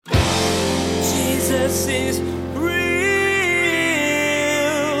Jesus is real.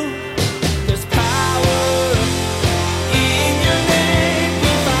 There's power in your name. We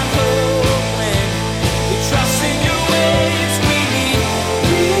find hope when we trust in your ways. We need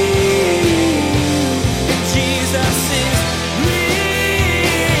real. Jesus is real.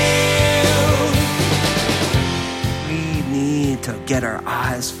 We need to get our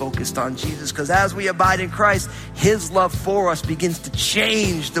eyes focused on Jesus, because as we abide in Christ, his love for us begins to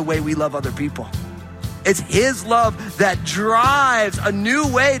change the way we love other people. It's his love that drives a new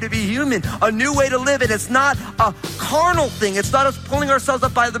way to be human, a new way to live. And it's not a carnal thing. It's not us pulling ourselves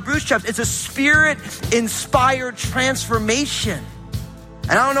up by the bootstraps. It's a spirit-inspired transformation.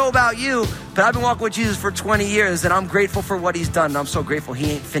 And I don't know about you, but I've been walking with Jesus for 20 years, and I'm grateful for what he's done. And I'm so grateful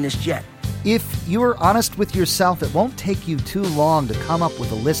he ain't finished yet. If you are honest with yourself, it won't take you too long to come up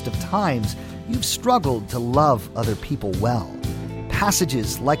with a list of times you've struggled to love other people well.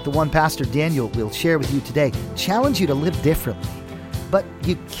 Passages like the one Pastor Daniel will share with you today challenge you to live differently. But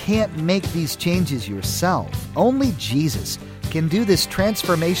you can't make these changes yourself. Only Jesus can do this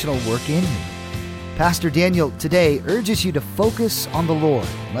transformational work in you. Pastor Daniel today urges you to focus on the Lord.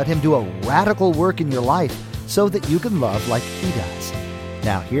 Let him do a radical work in your life so that you can love like he does.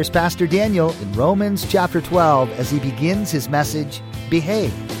 Now here's Pastor Daniel in Romans chapter 12 as he begins his message,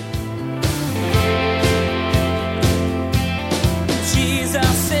 Behave.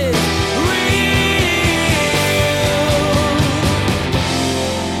 Jesus is real.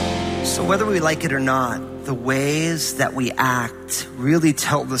 So whether we like it or not, the ways that we act really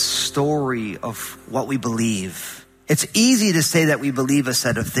tell the story of what we believe. It's easy to say that we believe a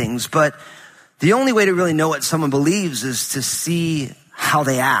set of things, but the only way to really know what someone believes is to see how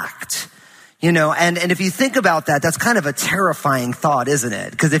they act. You know, and if you think about that, that's kind of a terrifying thought, isn't it?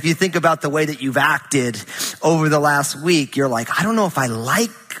 Because if you think about the way that you've acted over the last week, you're like, I don't know if I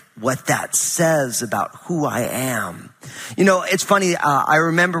like what that says about who I am. You know, it's funny. I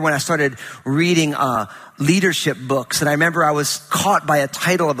remember when I started reading leadership books, and I remember I was caught by a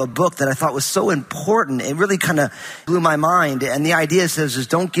title of a book that I thought was so important. It really kind of blew my mind. And the idea says is,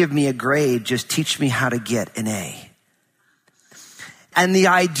 don't give me a grade, just teach me how to get an A. And the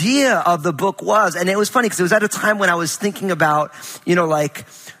idea of the book was, and it was funny because it was at a time when I was thinking about,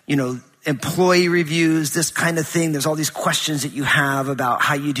 employee reviews, this kind of thing. There's all these questions that you have about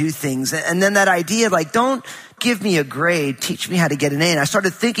how you do things. And then that idea, like, don't give me a grade, teach me how to get an A. And I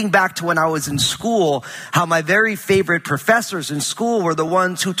started thinking back to when I was in school, how my very favorite professors in school were the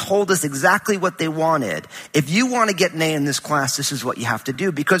ones who told us exactly what they wanted. If you want to get an A in this class, this is what you have to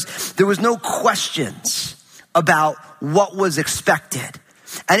do, because there was no questions about what was expected.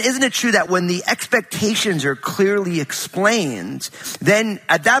 And isn't it true that when the expectations are clearly explained, then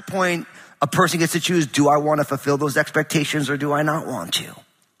at that point, a person gets to choose, do I want to fulfill those expectations or do I not want to?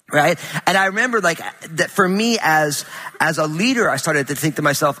 Right? And I remember that for me as a leader, I started to think to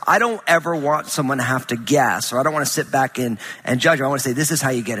myself, I don't ever want someone to have to guess, or I don't want to sit back and judge. I want to say, this is how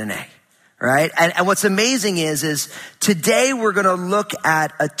you get an A. Right? And what's amazing is today we're going to look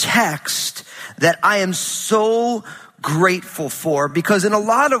at a text that I am so grateful for, because in a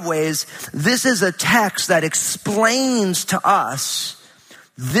lot of ways, this is a text that explains to us,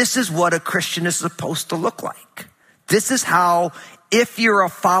 this is what a Christian is supposed to look like. This is how, if you're a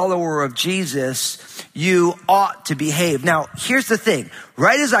follower of Jesus, you ought to behave. Now, here's the thing.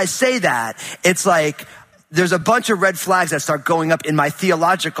 Right as I say that, it's like, there's a bunch of red flags that start going up in my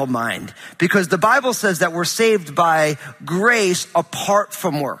theological mind, because the Bible says that we're saved by grace apart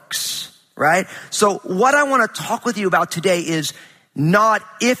from works, right? So what I want to talk with you about today is not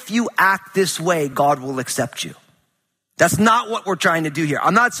if you act this way, God will accept you. That's not what we're trying to do here.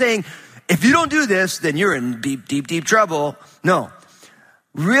 I'm not saying if you don't do this, then you're in deep, deep, deep trouble. No.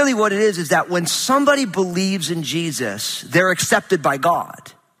 Really what it is that when somebody believes in Jesus, they're accepted by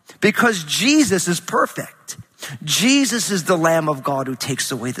God. Because Jesus is perfect. Jesus is the Lamb of God who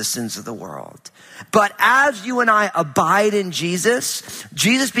takes away the sins of the world. But as you and I abide in Jesus,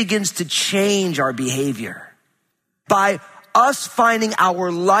 Jesus begins to change our behavior. By us finding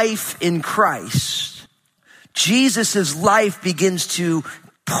our life in Christ, Jesus' life begins to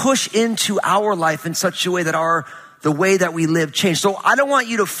push into our life in such a way that the way that we live change. So I don't want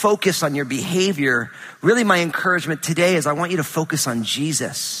you to focus on your behavior. Really, my encouragement today is I want you to focus on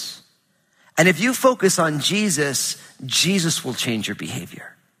Jesus. And if you focus on Jesus, Jesus will change your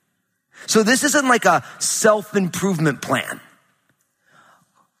behavior. So this isn't like a self-improvement plan.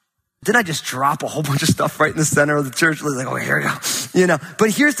 Didn't I just drop a whole bunch of stuff right in the center of the church? Like, oh, here we go.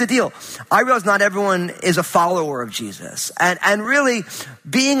 But here's the deal. I realize not everyone is a follower of Jesus. And really,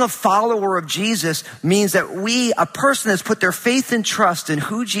 being a follower of Jesus means that a person has put their faith and trust in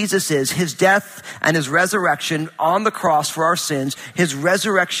who Jesus is, his death and his resurrection on the cross for our sins, his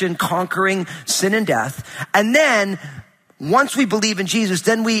resurrection conquering sin and death. And then once we believe in Jesus,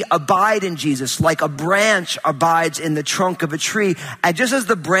 then we abide in Jesus like a branch abides in the trunk of a tree. And just as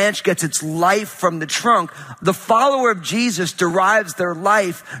the branch gets its life from the trunk, the follower of Jesus derives their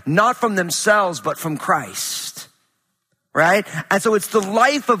life not from themselves, but from Christ, right? And so it's the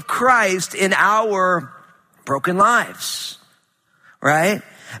life of Christ in our broken lives, right?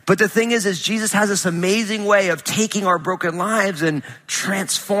 But the thing is Jesus has this amazing way of taking our broken lives and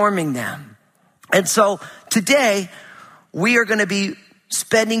transforming them. And so today, we are going to be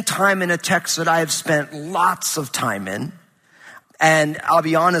spending time in a text that I have spent lots of time in. And I'll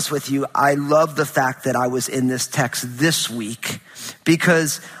be honest with you, I love the fact that I was in this text this week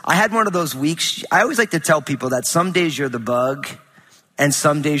because I had one of those weeks. I always like to tell people that some days you're the bug and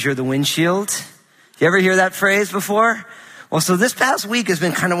some days you're the windshield. You ever hear that phrase before? Well, so this past week has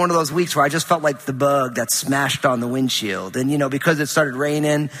been kind of one of those weeks where I just felt like the bug that smashed on the windshield. And, because it started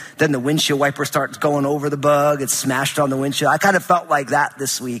raining, then the windshield wiper starts going over the bug. It smashed on the windshield. I kind of felt like that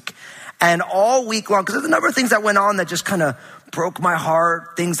this week. And all week long, because there's a number of things that went on that just kind of broke my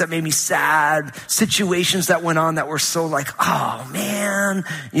heart, things that made me sad, situations that went on that were so like, oh man,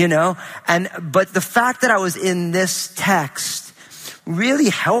 but the fact that I was in this text really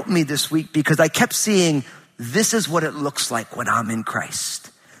helped me this week because I kept seeing this is what it looks like when I'm in Christ.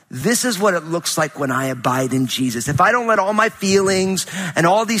 This is what it looks like when I abide in Jesus. If I don't let all my feelings and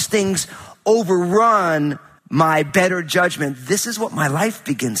all these things overrun my better judgment, this is what my life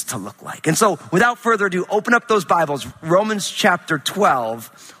begins to look like. And so without further ado, open up those Bibles, Romans chapter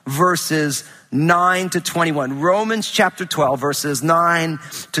 12, verses 9 to 21. Romans chapter 12, verses 9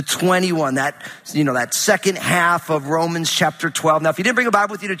 to 21. That second half of Romans chapter 12. Now, if you didn't bring a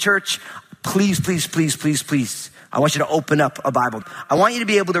Bible with you to church, please, I want you to open up a Bible. I want you to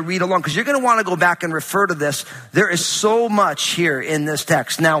be able to read along because you're going to want to go back and refer to this. There is so much here in this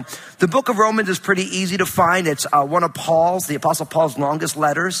text. Now, the book of Romans is pretty easy to find. It's one of the Apostle Paul's longest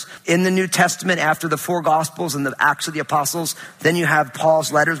letters in the New Testament after the four Gospels and the Acts of the Apostles. Then you have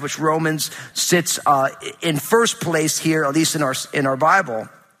Paul's letters, which Romans sits in first place here, at least in our Bible.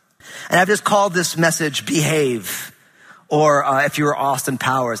 And I've just called this message Behave. Or if you were Austin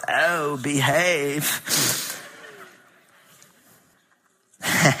Powers, oh, behave.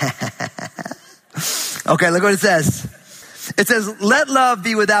 Okay, look what it says. It says, let love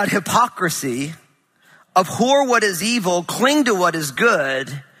be without hypocrisy. Abhor what is evil, cling to what is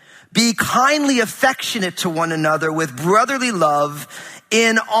good. Be kindly affectionate to one another with brotherly love,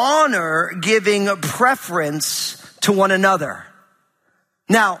 in honor giving preference to one another.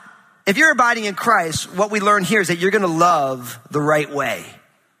 Now, if you're abiding in Christ, what we learn here is that you're going to love the right way.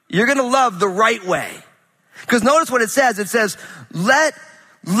 You're going to love the right way. Because notice what it says. It says, let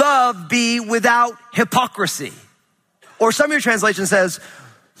love be without hypocrisy. Or some of your translation says,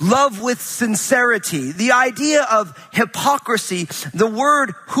 love with sincerity. The idea of hypocrisy, the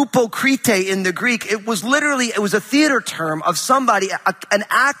word hypokrite in the Greek, it was a theater term of somebody, an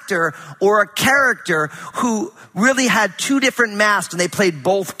actor or a character who really had two different masks and they played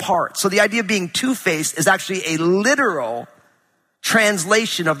both parts. So the idea of being two-faced is actually a literal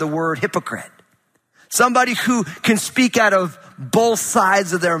translation of the word hypocrite. Somebody who can speak out of both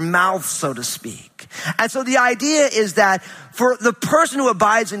sides of their mouth, so to speak. And so the idea is that for the person who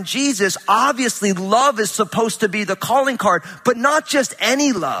abides in Jesus, obviously love is supposed to be the calling card, but not just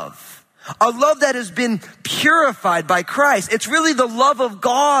any love. A love that has been purified by Christ. It's really the love of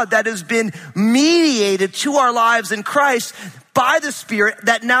God that has been mediated to our lives in Christ by the Spirit,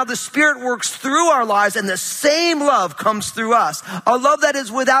 that now the Spirit works through our lives and the same love comes through us. A love that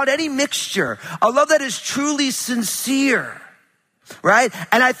is without any mixture. A love that is truly sincere. Right?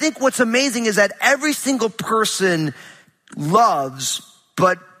 And I think what's amazing is that every single person loves,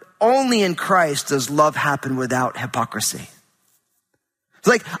 but only in Christ does love happen without hypocrisy. It's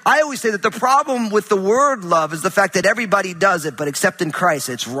like, I always say that the problem with the word love is the fact that everybody does it, but except in Christ,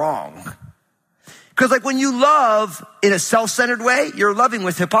 it's wrong. Because like when you love in a self-centered way, you're loving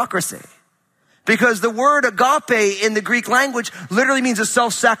with hypocrisy. Because the word agape in the Greek language literally means a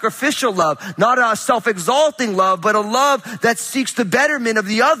self-sacrificial love, not a self-exalting love, but a love that seeks the betterment of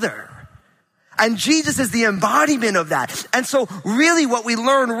the other. And Jesus is the embodiment of that. And so really what we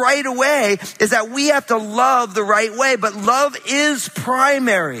learn right away is that we have to love the right way, but love is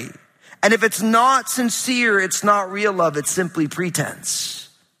primary. And if it's not sincere, it's not real love, it's simply pretense.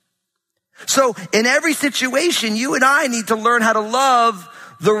 So in every situation, you and I need to learn how to love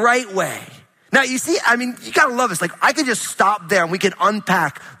the right way. Now, you see, you gotta love this. Like, I could just stop there and we can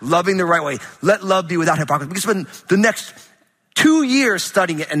unpack loving the right way. Let love be without hypocrisy. We can spend the next 2 years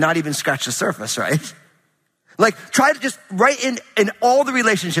studying it and not even scratch the surface, right? Like, try to just write in all the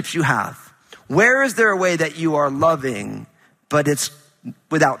relationships you have. Where is there a way that you are loving, but it's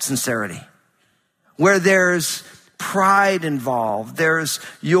without sincerity? Where there's pride involved, there's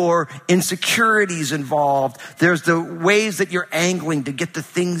your insecurities involved, there's the ways that you're angling to get the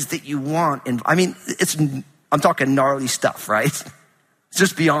things that you want. And I'm talking gnarly stuff, right?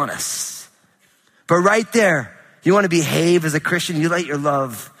 Just be honest. But right there, you want to behave as a Christian, you let your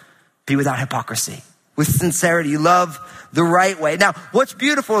love be without hypocrisy. With sincerity, you love the right way. Now, what's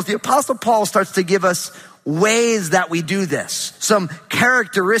beautiful is the Apostle Paul starts to give us ways that we do this, some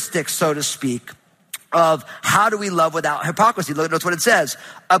characteristics, so to speak, of how do we love without hypocrisy. Notice what it says.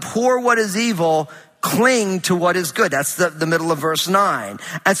 Abhor what is evil, cling to what is good. That's the middle of verse 9.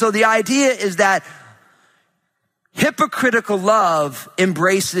 And so the idea is that hypocritical love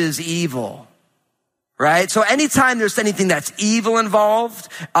embraces evil, right? So anytime there's anything that's evil involved,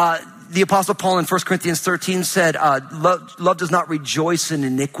 the Apostle Paul in 1 Corinthians 13 said, love does not rejoice in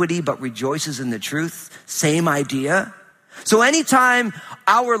iniquity, but rejoices in the truth. Same idea. So anytime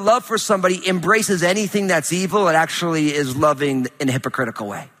our love for somebody embraces anything that's evil, it actually is loving in a hypocritical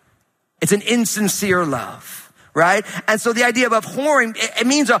way. It's an insincere love, right? And so the idea of abhorring, it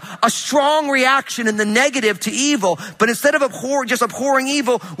means a strong reaction in the negative to evil, but instead of just abhorring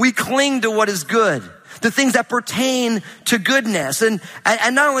evil, we cling to what is good, the things that pertain to goodness. And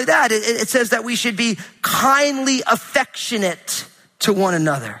not only that, it says that we should be kindly affectionate to one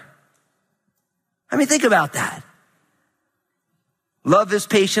another. Think about that. Love is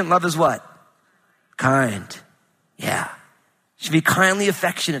patient. Love is what? Kind. Yeah. Should be kindly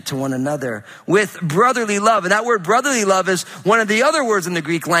affectionate to one another with brotherly love. And that word brotherly love is one of the other words in the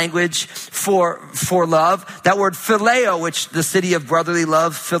Greek language for love. That word phileo, which the city of brotherly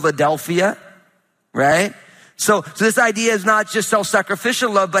love, Philadelphia, right? So this idea is not just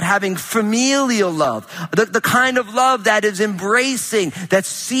self-sacrificial love, but having familial love. The kind of love that is embracing, that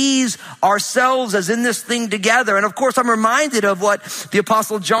sees ourselves as in this thing together. And of course, I'm reminded of what the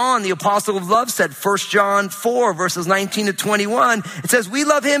Apostle John, the Apostle of Love, said, 1 John 4, verses 19 to 21. It says, we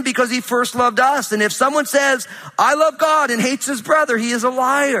love him because he first loved us. And if someone says, I love God and hates his brother, he is a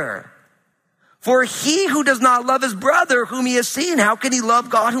liar. For he who does not love his brother whom he has seen, how can he love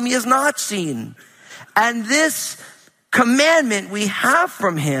God whom he has not seen? And this commandment we have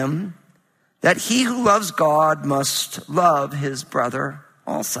from him, that he who loves God must love his brother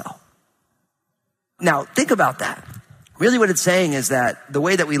also. Now, think about that. Really what it's saying is that the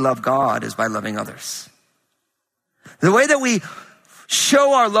way that we love God is by loving others. The way that we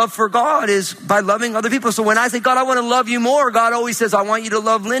show our love for God is by loving other people. So when I say, God, I want to love you more, God always says, I want you to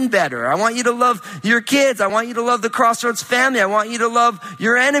love Lynn better. I want you to love your kids. I want you to love the Crossroads family. I want you to love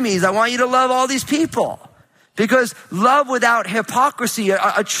your enemies. I want you to love all these people. Because love without hypocrisy,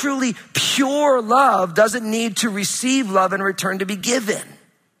 a truly pure love, doesn't need to receive love in return to be given.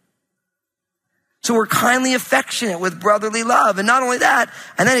 So we're kindly affectionate with brotherly love. And not only that,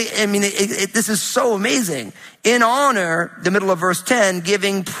 and then, this is so amazing. In honor, the middle of verse 10,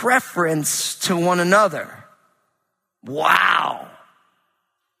 giving preference to one another. Wow.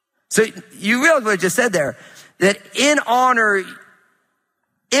 So you realize what I just said there, that in honor,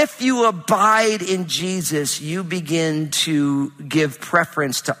 if you abide in Jesus, you begin to give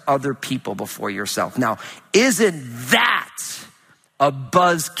preference to other people before yourself. Now, isn't that a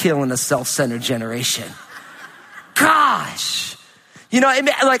buzzkill in a self-centered generation? Gosh.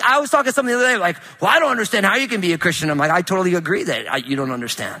 I was talking to somebody the other day, like, well, I don't understand how you can be a Christian. I'm like, I totally agree that you don't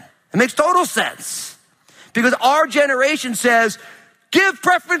understand. It makes total sense. Because our generation says, give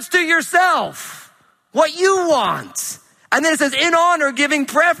preference to yourself, what you want. And then it says, in honor, giving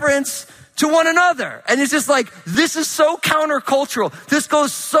preference to one another. And it's just like, this is so countercultural. This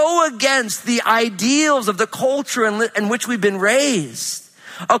goes so against the ideals of the culture in which we've been raised.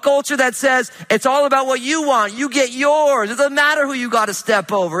 A culture that says, it's all about what you want. You get yours. It doesn't matter who you got to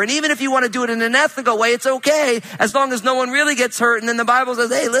step over. And even if you want to do it in an ethical way, it's okay, as long as no one really gets hurt. And then the Bible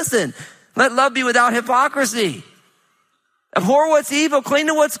says, hey, listen, let love be without hypocrisy. Abhor what's evil, cling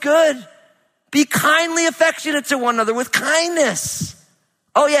to what's good. Be kindly affectionate to one another with kindness.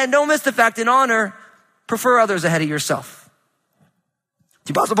 Oh yeah, don't miss the fact, in honor, prefer others ahead of yourself.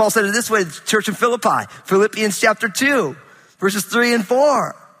 The Apostle Paul said it this way, the church in Philippi, Philippians chapter 2, verses 3 and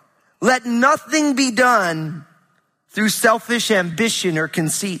 4. Let nothing be done through selfish ambition or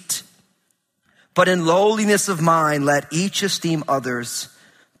conceit, but in lowliness of mind, let each esteem others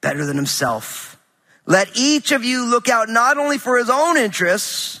better than himself. Let each of you look out not only for his own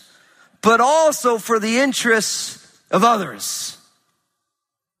interests, but also for the interests of others.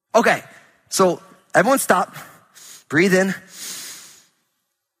 Okay, so everyone stop. Breathe in.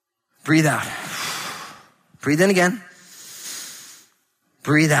 Breathe out. Breathe in again.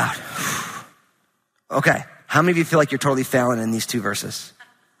 Breathe out. Okay, how many of you feel like you're totally failing in these two verses?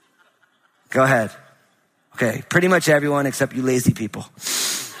 Go ahead. Okay, pretty much everyone except you lazy people.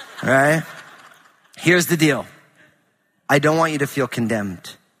 All right? Here's the deal. I don't want you to feel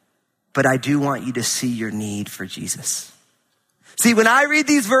condemned, but I do want you to see your need for Jesus. See, when I read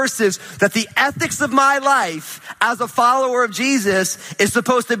these verses, that the ethics of my life as a follower of Jesus is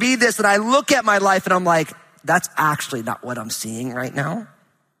supposed to be this, and I look at my life and I'm like, that's actually not what I'm seeing right now,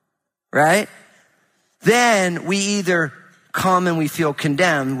 right? Then we either come and we feel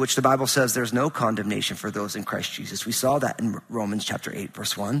condemned, which the Bible says there's no condemnation for those in Christ Jesus. We saw that in Romans chapter 8,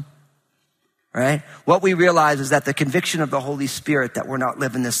 verse 1, right? What we realize is that the conviction of the Holy Spirit that we're not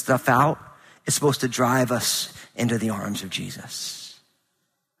living this stuff out is supposed to drive us into the arms of Jesus.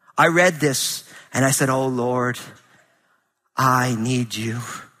 I read this and I said, oh Lord, I need you.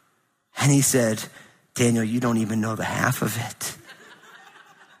 And he said, Daniel, you don't even know the half of it.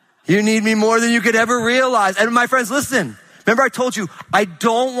 You need me more than you could ever realize. And my friends, listen, remember I told you, I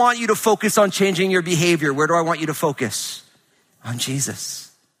don't want you to focus on changing your behavior. Where do I want you to focus? On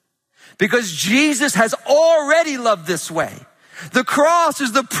Jesus. Because Jesus has already loved this way. The cross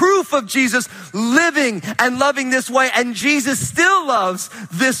is the proof of Jesus living and loving this way, and Jesus still loves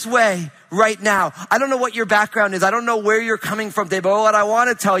this way right now. I don't know what your background is. I don't know where you're coming from today, but what I want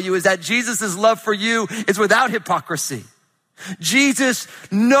to tell you is that Jesus' love for you is without hypocrisy. Jesus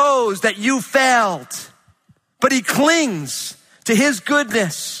knows that you failed, but he clings to his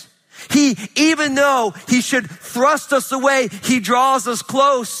goodness. Even though he should thrust us away, he draws us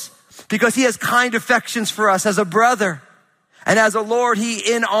close because he has kind affections for us as a brother. And as a Lord,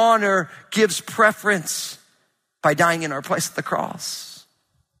 he in honor gives preference by dying in our place at the cross.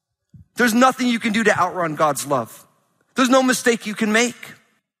 There's nothing you can do to outrun God's love. There's no mistake you can make.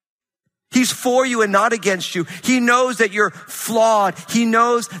 He's for you and not against you. He knows that you're flawed. He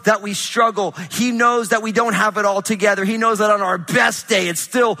knows that we struggle. He knows that we don't have it all together. He knows that on our best day, it's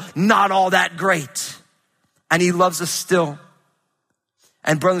still not all that great. And he loves us still.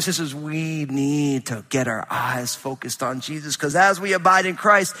 And brothers and sisters, we need to get our eyes focused on Jesus, because as we abide in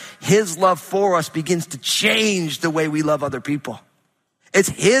Christ, his love for us begins to change the way we love other people. It's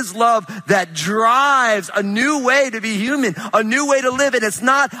his love that drives a new way to be human, a new way to live. And it's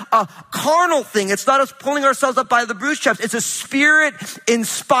not a carnal thing. It's not us pulling ourselves up by the bootstraps. It's a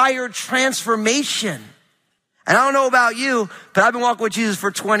spirit-inspired transformation. And I don't know about you, but I've been walking with Jesus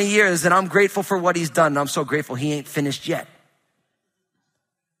for 20 years, and I'm grateful for what he's done. And I'm so grateful he ain't finished yet.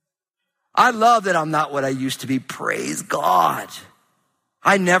 I love that I'm not what I used to be. Praise God.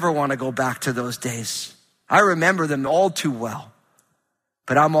 I never want to go back to those days. I remember them all too well.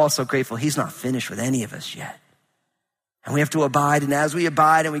 But I'm also grateful he's not finished with any of us yet. And we have to abide. And as we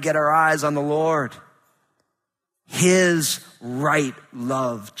abide and we get our eyes on the Lord, his right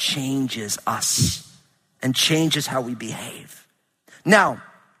love changes us and changes how we behave. Now,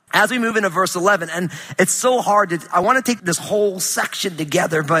 as we move into verse 11, and it's so hard I want to take this whole section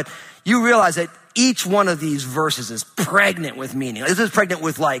together, but you realize that each one of these verses is pregnant with meaning. This is pregnant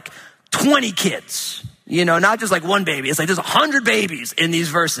with like 20 kids, not just like one baby. It's like there's 100 babies in these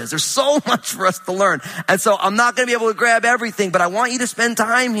verses. There's so much for us to learn. And so I'm not going to be able to grab everything, but I want you to spend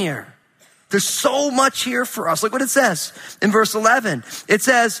time here. There's so much here for us. Look what it says in verse 11. It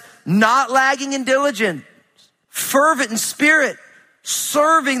says, not lagging in diligence, fervent in spirit,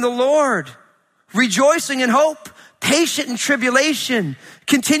 serving the Lord, rejoicing in hope, patient in tribulation,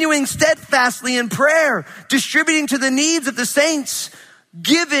 continuing steadfastly in prayer, distributing to the needs of the saints,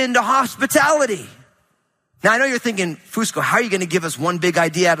 given to hospitality. Now I know you're thinking, Fusco, how are you going to give us one big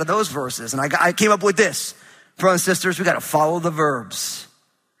idea out of those verses? And I came up with this. Brothers and sisters, we got to follow the verbs.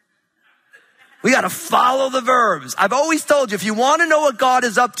 We got to follow the verbs. I've always told you, if you want to know what God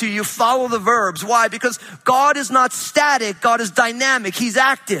is up to, you follow the verbs. Why? Because God is not static. God is dynamic. He's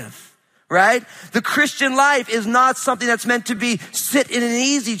active, right? The Christian life is not something that's meant to be sit in an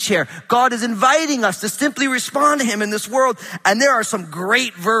easy chair. God is inviting us to simply respond to him in this world. And there are some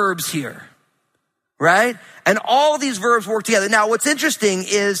great verbs here, right? And all these verbs work together. Now, what's interesting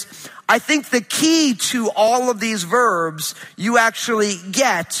is I think the key to all of these verbs you actually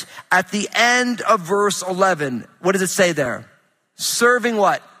get at the end of verse 11. What does it say there? Serving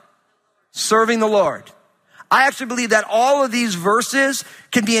what? Serving the Lord. I actually believe that all of these verses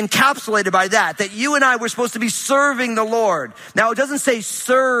can be encapsulated by that you and I were supposed to be serving the Lord. Now, it doesn't say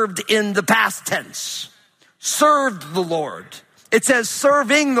served in the past tense. Served the Lord. It says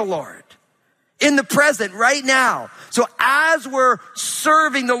serving the Lord in the present right now. So as we're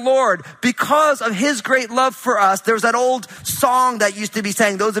serving the Lord, because of his great love for us, there's that old song that used to be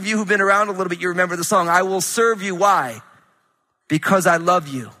sang. Those of you who've been around a little bit, you remember the song, I will serve you. Why? Because I love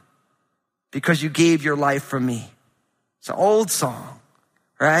you. Because you gave your life for me. It's an old song,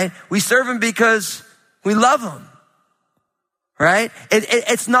 right? We serve him because we love him, right?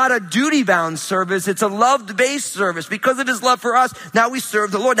 It's not a duty-bound service. It's a love-based service. Because of his love for us, now we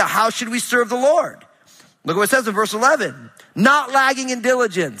serve the Lord. Now, how should we serve the Lord? Look what it says in verse 11. Not lagging in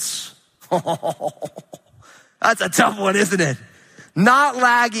diligence. That's a tough one, isn't it? Not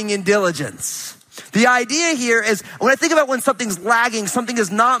lagging in diligence. The idea here is, when I think about when something's lagging, something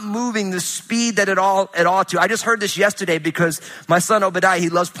is not moving the speed that it ought to. I just heard this yesterday because my son Obadiah, he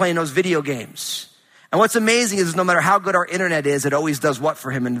loves playing those video games. And what's amazing is no matter how good our internet is, it always does what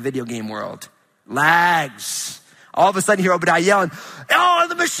for him in the video game world? Lags. All of a sudden you hear Obadiah yelling, oh,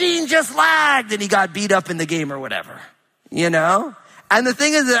 the machine just lagged, and he got beat up in the game or whatever, you know? And the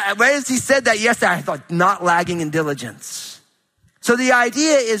thing is, as he said that yesterday, I thought, not lagging in diligence. So the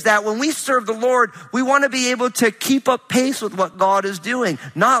idea is that when we serve the Lord, we want to be able to keep up pace with what God is doing,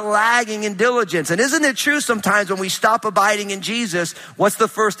 not lagging in diligence. And isn't it true sometimes when we stop abiding in Jesus, what's the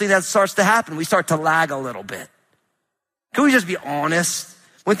first thing that starts to happen? We start to lag a little bit. Can we just be honest?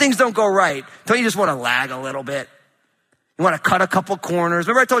 When things don't go right, don't you just want to lag a little bit? You want to cut a couple corners.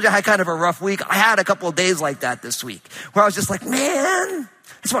 Remember I told you I had kind of a rough week? I had a couple of days like that this week where I was just like, man, I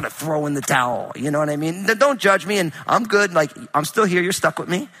just want to throw in the towel. You know what I mean? Don't judge me, and I'm good. Like, I'm still here. You're stuck with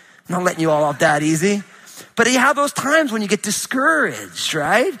me. I'm not letting you all off that easy. But you have those times when you get discouraged,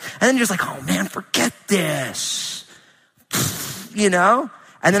 right? And then you're just like, oh man, forget this. You know?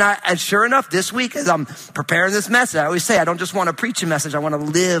 And then and sure enough, this week as I'm preparing this message, I always say, I don't just want to preach a message. I want to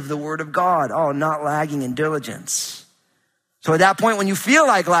live the word of God. Oh, not lagging in diligence. So at that point, when you feel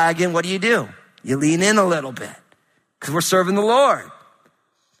like lagging, what do? You lean in a little bit because we're serving the Lord.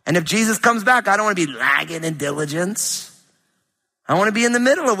 And if Jesus comes back, I don't want to be lagging in diligence. I want to be in the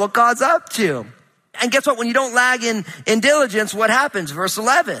middle of what God's up to. And guess what? When you don't lag in diligence, what happens? Verse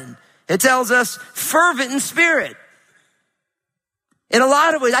 11, it tells us fervent in spirit. In a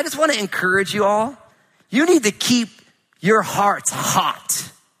lot of ways, I just want to encourage you all. You need to keep your hearts hot.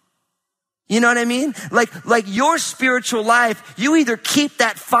 You know what I mean? Like your spiritual life, you either keep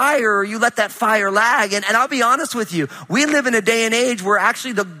that fire or you let that fire lag. And I'll be honest with you, we live in a day and age where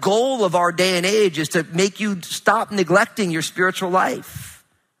actually the goal of our day and age is to make you stop neglecting your spiritual life.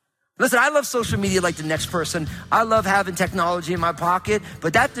 Listen, I love social media like the next person. I love having technology in my pocket,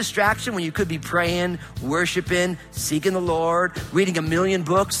 but that distraction when you could be praying, worshiping, seeking the Lord, reading 1 million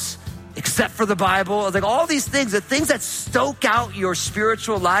books, except for the Bible, like all these things, the things that stoke out your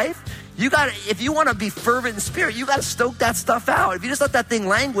spiritual life, if you want to be fervent in spirit, you got to stoke that stuff out. If you just let that thing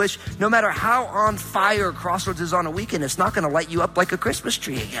languish, no matter how on fire Crossroads is on a weekend, it's not going to light you up like a Christmas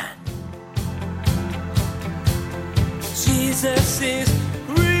tree again. Jesus is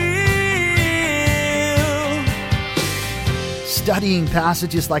real. Studying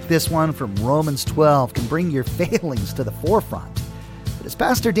passages like this one from Romans 12 can bring your failings to the forefront. But as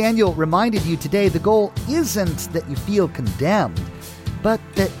Pastor Daniel reminded you today, the goal isn't that you feel condemned, but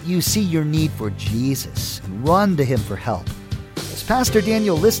that you see your need for Jesus and run to him for help. As Pastor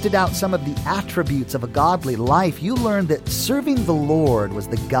Daniel listed out some of the attributes of a godly life, you learned that serving the Lord was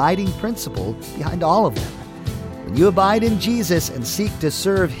the guiding principle behind all of them. When you abide in Jesus and seek to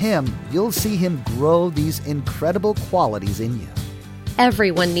serve him, you'll see him grow these incredible qualities in you.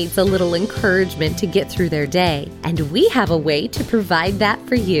 Everyone needs a little encouragement to get through their day, and we have a way to provide that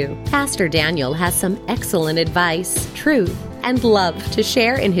for you. Pastor Daniel has some excellent advice, truth, and love to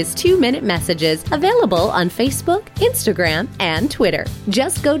share in his 2-minute messages available on Facebook, Instagram, and Twitter.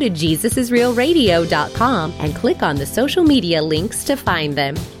 Just go to JesusIsRealRadio.com and click on the social media links to find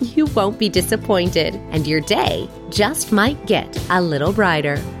them. You won't be disappointed, and your day just might get a little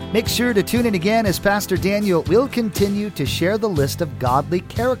brighter. Make sure to tune in again as Pastor Daniel will continue to share the list of godly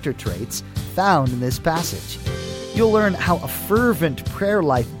character traits found in this passage. You'll learn how a fervent prayer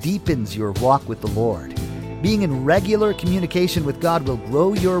life deepens your walk with the Lord. Being in regular communication with God will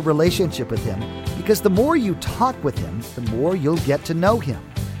grow your relationship with him because the more you talk with him, the more you'll get to know him.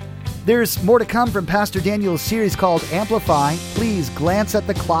 There's more to come from Pastor Daniel's series called Amplify. Please glance at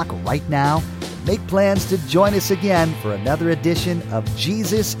the clock right now. Make plans to join us again for another edition of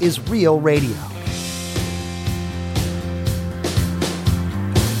Jesus is Real Radio.